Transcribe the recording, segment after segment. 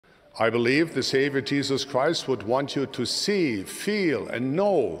I believe the Savior Jesus Christ would want you to see, feel, and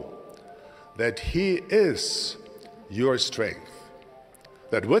know that He is your strength.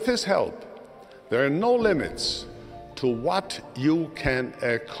 That with His help, there are no limits to what you can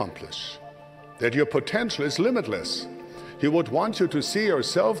accomplish. That your potential is limitless. He would want you to see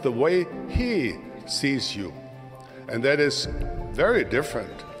yourself the way He sees you. And that is very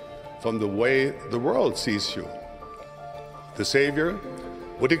different from the way the world sees you. The Savior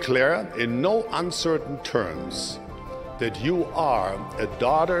would declare in no uncertain terms that you are a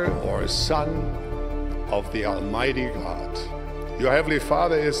daughter or a son of the Almighty God. Your Heavenly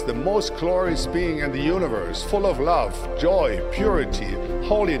Father is the most glorious being in the universe, full of love, joy, purity,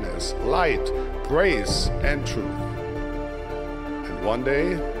 holiness, light, grace, and truth. And one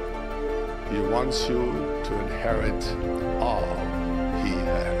day, He wants you to inherit all He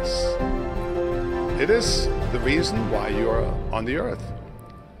has. It is the reason why you are on the earth.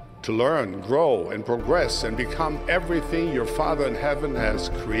 To learn, grow, and progress and become everything your Father in heaven has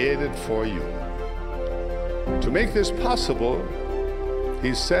created for you. To make this possible,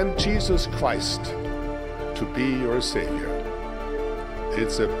 He sent Jesus Christ to be your Savior.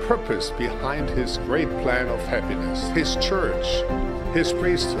 It's a purpose behind His great plan of happiness, His church, His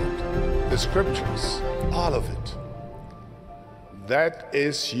priesthood, the scriptures, all of it. That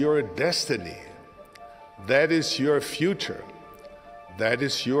is your destiny. That is your future. That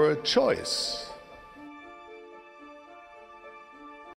is your choice.